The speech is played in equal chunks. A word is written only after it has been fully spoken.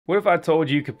What if I told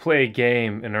you you could play a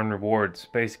game and earn rewards,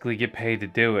 basically get paid to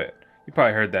do it? You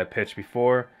probably heard that pitch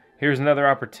before. Here's another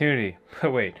opportunity.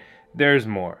 But wait, there's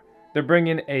more. They're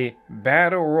bringing a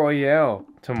battle royale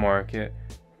to market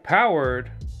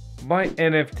powered by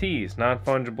NFTs,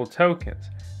 non-fungible tokens.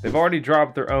 They've already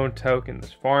dropped their own token.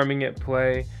 There's farming at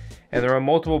play, and they're on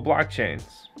multiple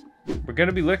blockchains. We're going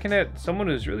to be looking at someone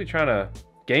who's really trying to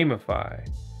gamify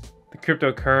the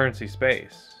cryptocurrency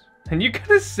space. And you're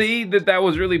gonna see that that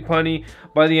was really punny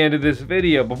by the end of this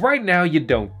video, but right now you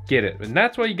don't get it. And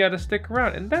that's why you gotta stick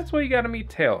around, and that's why you gotta meet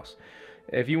Tails.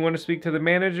 If you want to speak to the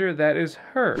manager, that is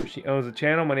her. She owns the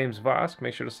channel. My name's Vosk.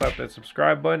 Make sure to slap that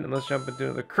subscribe button, and let's jump into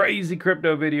another crazy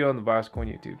crypto video on the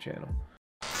VoskCoin YouTube channel.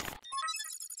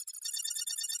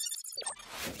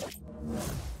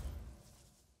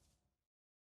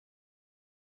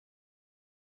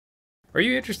 Are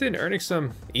you interested in earning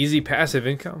some easy passive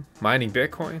income, mining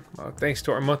Bitcoin? Well, thanks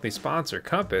to our monthly sponsor,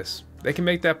 Compass, they can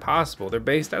make that possible. They're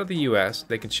based out of the US,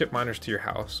 they can ship miners to your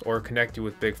house or connect you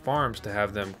with big farms to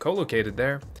have them co-located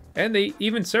there, and they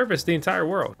even service the entire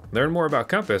world. Learn more about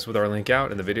Compass with our link out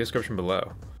in the video description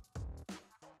below.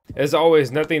 As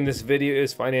always, nothing in this video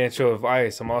is financial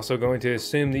advice. I'm also going to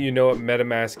assume that you know what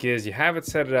MetaMask is, you have it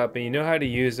set up, and you know how to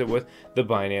use it with the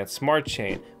Binance Smart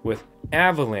Chain, with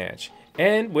Avalanche,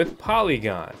 and with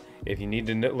Polygon. If you need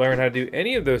to learn how to do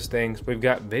any of those things, we've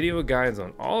got video guides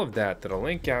on all of that that'll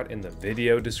link out in the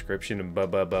video description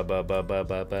below.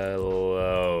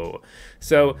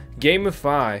 So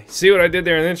GamyFi, see what I did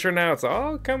there in the intro now? It's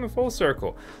all coming full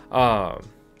circle.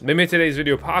 They made today's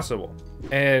video possible,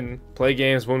 and play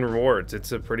games, win rewards.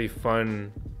 It's a pretty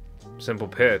fun, simple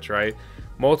pitch, right?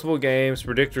 Multiple games,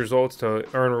 predict results to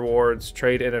earn rewards,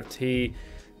 trade NFT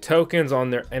tokens on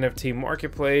their NFT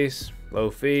marketplace, low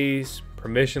fees,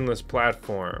 permissionless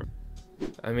platform.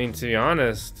 I mean, to be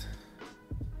honest,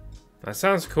 that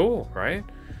sounds cool, right?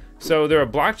 So they're a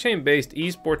blockchain-based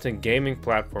esports and gaming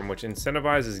platform which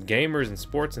incentivizes gamers and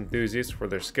sports enthusiasts for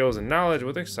their skills and knowledge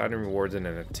with exciting rewards and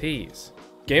NFTs.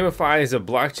 GamyFi is a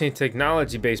blockchain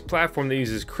technology-based platform that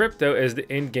uses crypto as the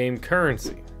in-game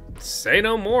currency. Say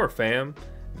no more, fam.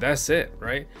 That's it,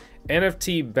 right?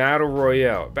 NFT Battle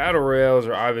Royale. Battle Royales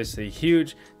are obviously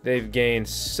huge. They've gained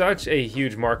such a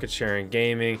huge market share in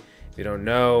gaming. If you don't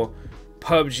know,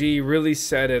 PUBG really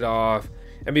set it off.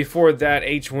 And before that,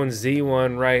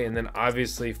 H1Z1, right? And then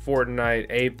obviously Fortnite,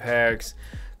 Apex,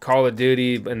 Call of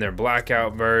Duty in their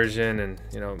blackout version, and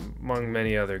among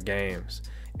many other games.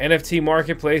 NFT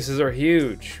marketplaces are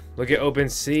huge. Look at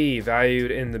OpenSea, valued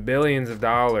in the billions of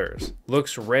dollars.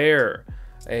 Looks Rare,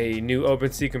 a new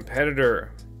OpenSea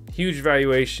competitor. Huge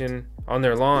valuation on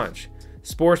their launch.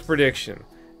 Sports prediction,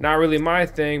 not really my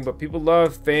thing, but people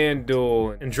love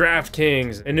FanDuel and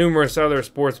DraftKings and numerous other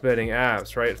sports betting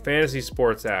apps, right? Fantasy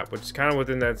sports app, which is kind of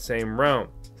within that same realm.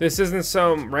 This isn't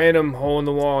some random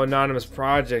hole-in-the-wall anonymous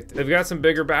project. They've got some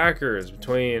bigger backers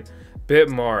between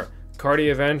Bitmart,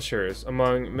 Cardia Ventures,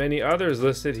 among many others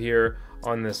listed here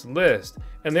on this list.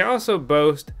 And they also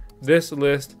boast this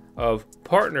list of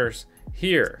partners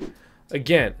here.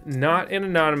 Again, not an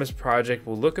anonymous project.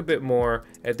 We'll look a bit more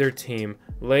at their team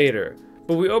later.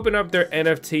 But we open up their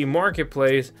NFT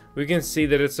marketplace, we can see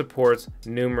that it supports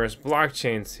numerous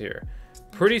blockchains here.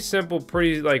 Pretty simple,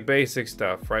 pretty basic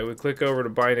stuff, right? We click over to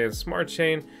Binance Smart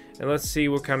Chain and let's see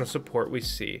what kind of support we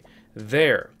see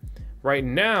there. Right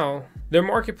now, their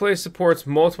marketplace supports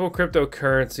multiple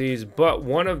cryptocurrencies, but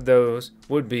one of those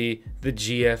would be the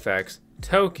GFX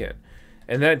token.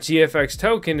 And that GFX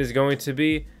token is going to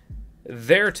be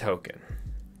their token.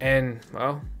 And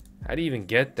well, how do you even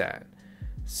get that?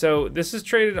 So this is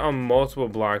traded on multiple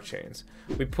blockchains.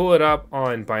 We pull it up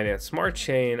on Binance Smart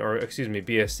Chain, or excuse me,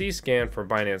 BSC scan for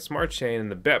Binance Smart Chain in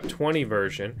the BEP20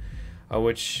 version,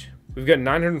 which we've got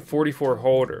 944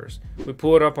 holders. We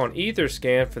pull it up on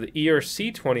Etherscan for the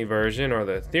ERC20 version, or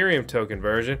the Ethereum token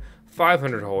version,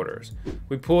 500 holders.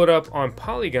 We pull it up on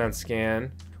Polygon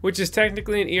Scan, which is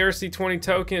technically an ERC20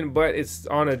 token, but it's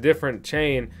on a different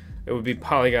chain. It would be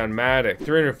Polygon Matic,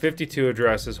 352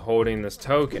 addresses holding this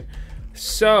token.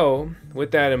 So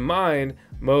with that in mind,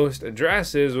 most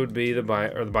addresses would be the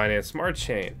Binance Smart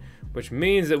Chain, which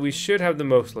means that we should have the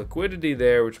most liquidity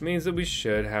there, which means that we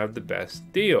should have the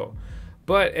best deal.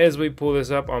 But as we pull this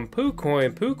up on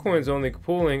PooCoin's only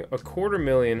pulling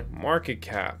 250,000 market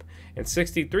cap, and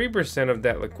 63% of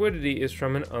that liquidity is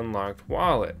from an unlocked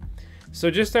wallet.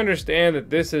 So just understand that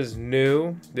this is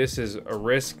new, this is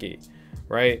risky,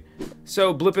 right?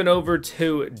 So blipping over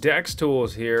to DEX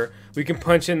tools here, we can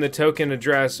punch in the token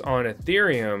address on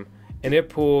Ethereum and it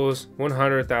pulls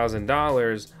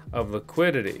 $100,000 of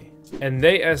liquidity. and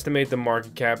they estimate the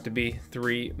market cap to be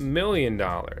 $3 million.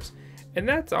 And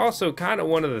that's also kind of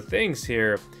one of the things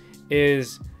here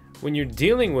is when you're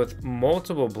dealing with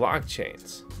multiple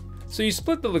blockchains. So you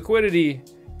split the liquidity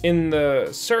in the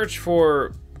search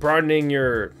for broadening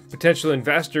your potential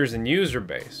investors and user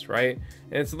base, right?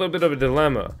 And it's a little bit of a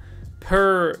dilemma.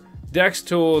 Per Dex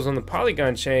Tools on the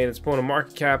Polygon chain, it's pulling a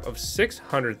market cap of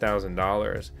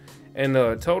 $600,000 and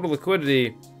the total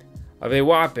liquidity of a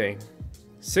whopping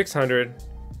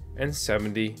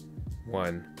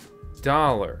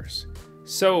 $671.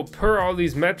 So per all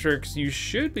these metrics, you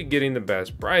should be getting the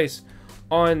best price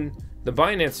on the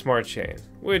Binance Smart Chain,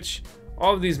 which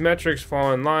all of these metrics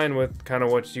fall in line with kind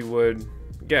of what you would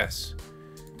guess.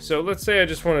 So let's say I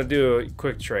just want to do a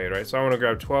quick trade, right? So I want to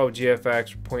grab 12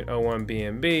 GFX 0.01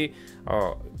 BNB.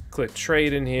 I'll click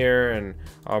trade in here and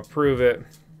I'll approve it,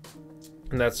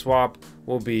 and that swap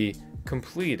will be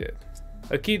completed.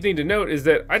 A key thing to note is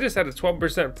that I just had a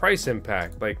 12% price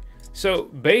impact. So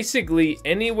basically,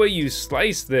 any way you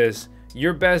slice this,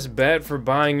 your best bet for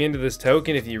buying into this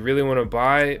token, if you really want to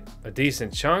buy a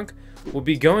decent chunk, will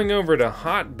be going over to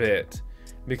Hotbit,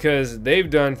 because they've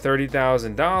done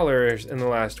 $30,000 in the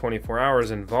last 24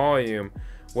 hours in volume,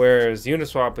 whereas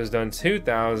Uniswap has done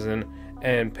 2,000,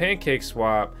 and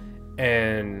PancakeSwap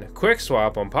and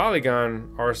QuickSwap on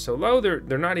Polygon are so low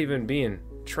they're not even being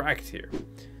tracked here.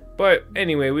 But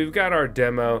anyway, we've got our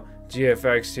demo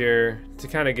GFX here to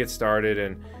kind of get started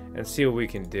and see what we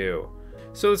can do.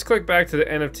 So let's click back to the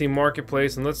NFT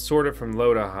marketplace and let's sort it from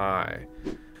low to high.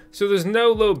 So there's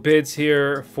no low bids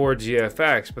here for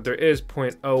GFX, but there is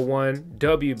 0.01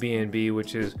 WBNB,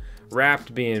 which is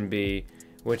wrapped BNB,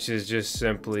 which is just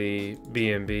simply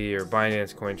BNB or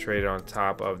Binance Coin traded on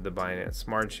top of the Binance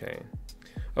Smart Chain.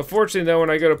 Unfortunately though, when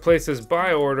I go to place this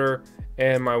buy order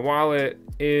and my wallet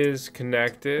is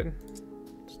connected,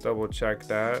 let's double check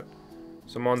that.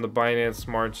 So I'm on the Binance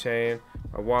Smart Chain,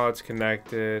 my wallet's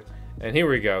connected, and here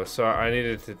we go. So I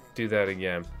needed to do that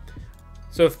again.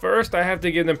 So first I have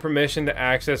to give them permission to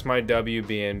access my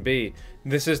WBNB.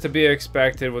 This is to be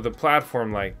expected with a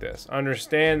platform like this.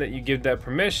 Understand that you give that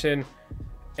permission,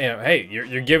 and hey,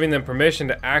 you're giving them permission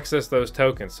to access those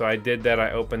tokens. So I did that,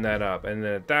 I opened that up, and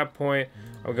then at that point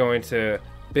I'm going to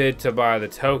bid to buy the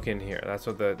token here. That's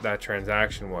what that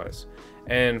transaction was.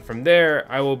 And from there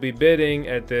I will be bidding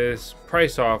at this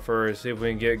price offer, see if we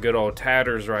can get good old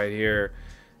Tatters right here.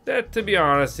 That, to be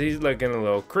honest, he's looking a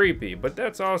little creepy, but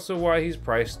that's also why he's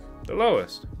priced the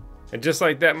lowest. And just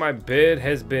like that, my bid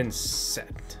has been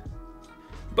set.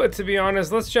 But to be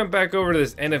honest, let's jump back over to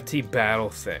this NFT battle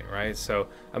thing, right? So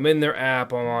I'm in their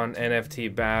app, I'm on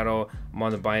NFT battle, I'm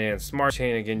on the Binance Smart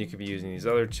Chain. Again, you could be using these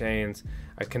other chains.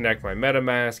 I connect my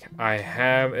MetaMask. I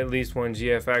have at least one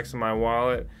GFX in my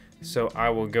wallet, so I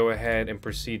will go ahead and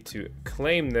proceed to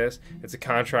claim this. It's a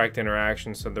contract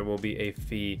interaction, so there will be a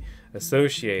fee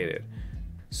associated.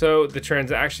 So the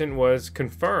transaction was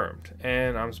confirmed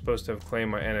and I'm supposed to have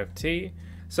claimed my NFT.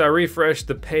 So I refreshed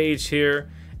the page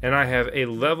here and I have a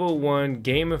level 1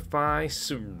 GamyFi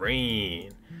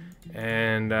Serene.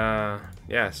 And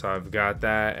yeah, so I've got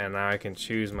that and now I can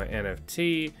choose my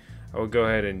NFT. I will go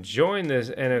ahead and join this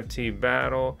NFT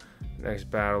battle. Next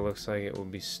battle looks like it will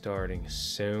be starting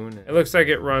soon. It looks like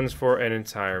it runs for an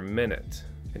entire minute.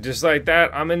 And just like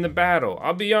that, I'm in the battle.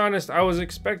 I'll be honest, I was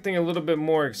expecting a little bit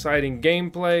more exciting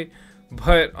gameplay,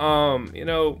 but you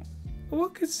know, we'll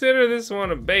consider this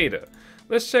one a beta.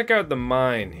 Let's check out the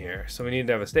mine here. So we need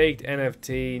to have a staked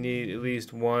NFT, need at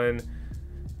least one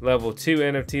level 2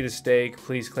 NFT to stake.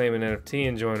 Please claim an NFT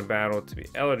and join a battle to be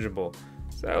eligible.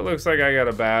 So it looks like I got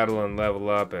a battle and level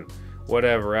up and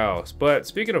whatever else. But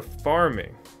speaking of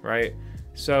farming, right?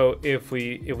 So if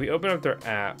we open up their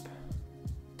app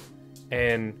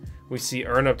and we see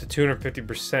earn up to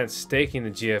 250% staking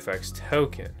the GFX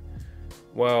token.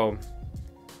 Well,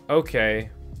 okay,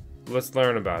 let's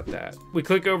learn about that. We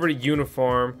click over to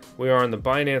Unifarm. We are on the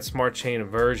Binance Smart Chain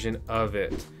version of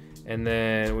it. And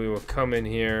then we will come in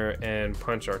here and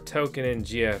punch our token in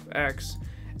GFX.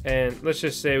 And let's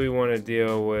just say we want to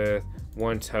deal with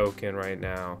one token right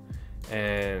now.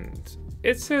 And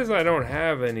it says I don't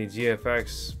have any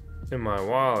GFX in my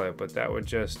wallet, but that would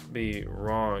just be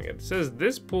wrong. It says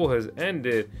this pool has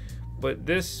ended, but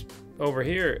this over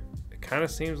here, it kind of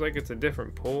seems like it's a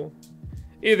different pool.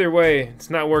 Either way, it's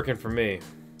not working for me.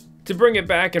 To bring it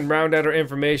back and round out our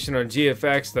information on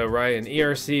GFX though, right, an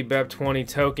ERC BEP20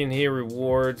 token here,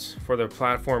 rewards for their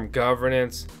platform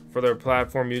governance, for their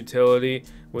platform utility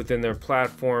within their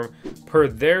platform. Per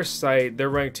their site, they're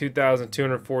ranked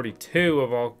 2,242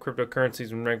 of all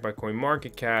cryptocurrencies when ranked by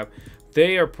CoinMarketCap.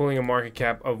 They are pulling a market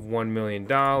cap of $1 million,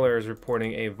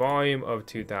 reporting a volume of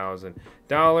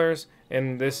 $2,000,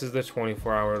 and this is the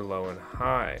 24-hour low and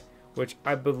high, which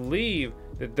I believe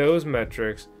that those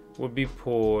metrics would be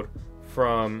pulled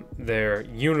from their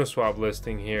Uniswap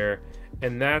listing here,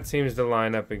 and that seems to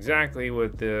line up exactly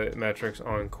with the metrics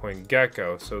on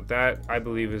CoinGecko. So that, I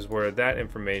believe, is where that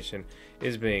information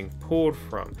is being pulled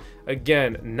from.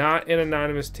 Again, not an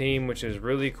anonymous team, which is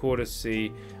really cool to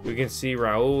see. We can see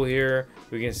Raul here,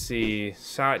 we can see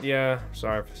Satya,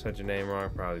 sorry if I said your name wrong,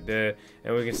 probably did,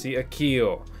 and we can see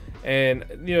Akil. And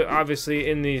you know, obviously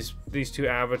in these two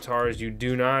avatars, you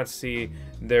do not see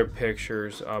their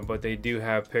pictures, but they do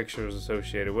have pictures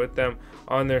associated with them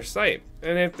on their site.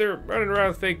 And if they're running around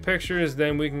with fake pictures,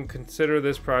 then we can consider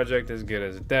this project as good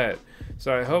as dead.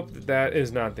 So I hope that that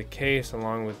is not the case,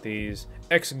 along with these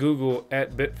ex-Google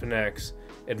at Bitfinex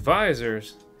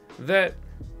advisors that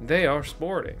they are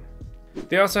sporting.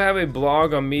 They also have a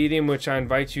blog on Medium, which I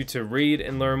invite you to read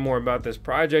and learn more about this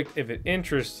project if it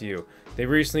interests you. They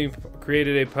recently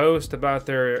created a post about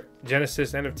their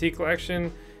Genesis NFT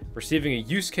collection, receiving a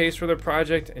use case for their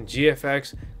project, and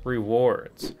GFX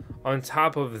rewards. On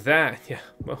top of that,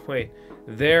 but wait,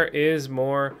 there is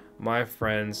more, my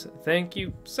friends. Thank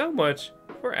you so much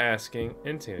for asking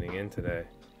and tuning in today.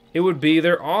 It would be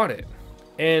their audit,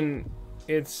 and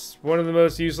it's one of the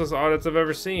most useless audits I've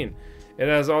ever seen. It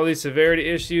has all these severity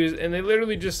issues, and they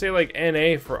literally just say like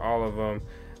NA for all of them.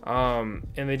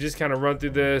 And they just kind of run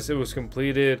through this. It was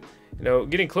completed, you know,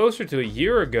 getting closer to a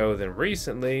year ago than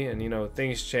recently, and you know,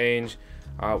 things change,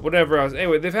 whatever else.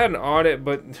 Anyway, they've had an audit,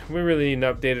 but we really need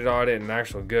an updated audit, an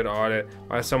actual good audit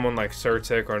by someone like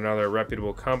Certic or another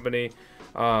reputable company.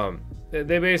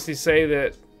 They basically say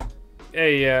that,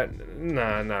 hey, yeah,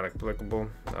 nah, not applicable.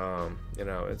 You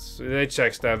know, they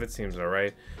check stuff, it seems all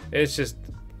right. It's just,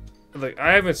 like,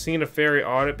 I haven't seen a fairy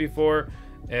audit before,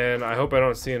 and I hope I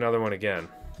don't see another one again.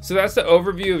 So that's the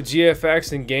overview of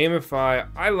GFX and GamyFi.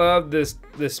 I love this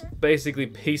basically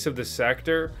piece of the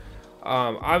sector.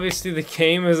 Obviously the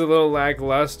game is a little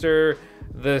lackluster.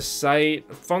 The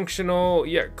site, functional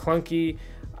yet clunky.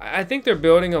 I think they're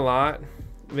building a lot.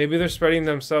 Maybe they're spreading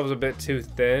themselves a bit too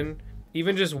thin.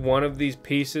 Even just one of these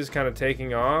pieces kind of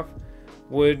taking off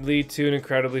would lead to an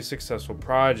incredibly successful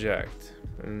project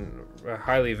and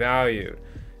highly valued.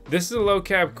 This is a low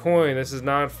cap coin. This is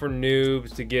not for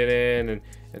noobs to get in and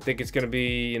I think it's going to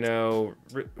be, you know,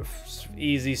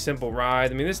 easy, simple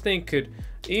ride. I mean, this thing could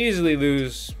easily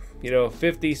lose, you know,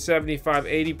 50, 75,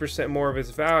 80% more of its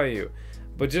value.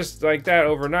 But just like that,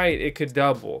 overnight, it could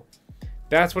double.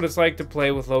 That's what it's like to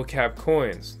play with low cap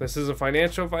coins. This isn't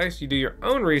financial advice. You do your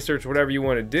own research, whatever you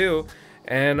want to do.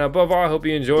 And above all, I hope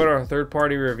you enjoyed our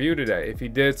third-party review today. If you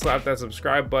did, slap that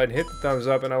subscribe button, hit the thumbs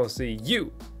up, and I will see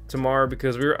you tomorrow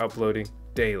because we are uploading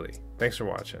daily. Thanks for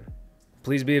watching.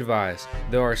 Please be advised,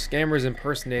 there are scammers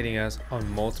impersonating us on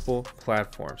multiple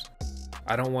platforms.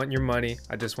 I don't want your money,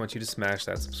 I just want you to smash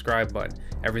that subscribe button.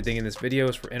 Everything in this video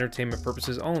is for entertainment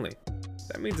purposes only.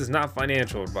 That means it's not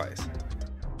financial advice.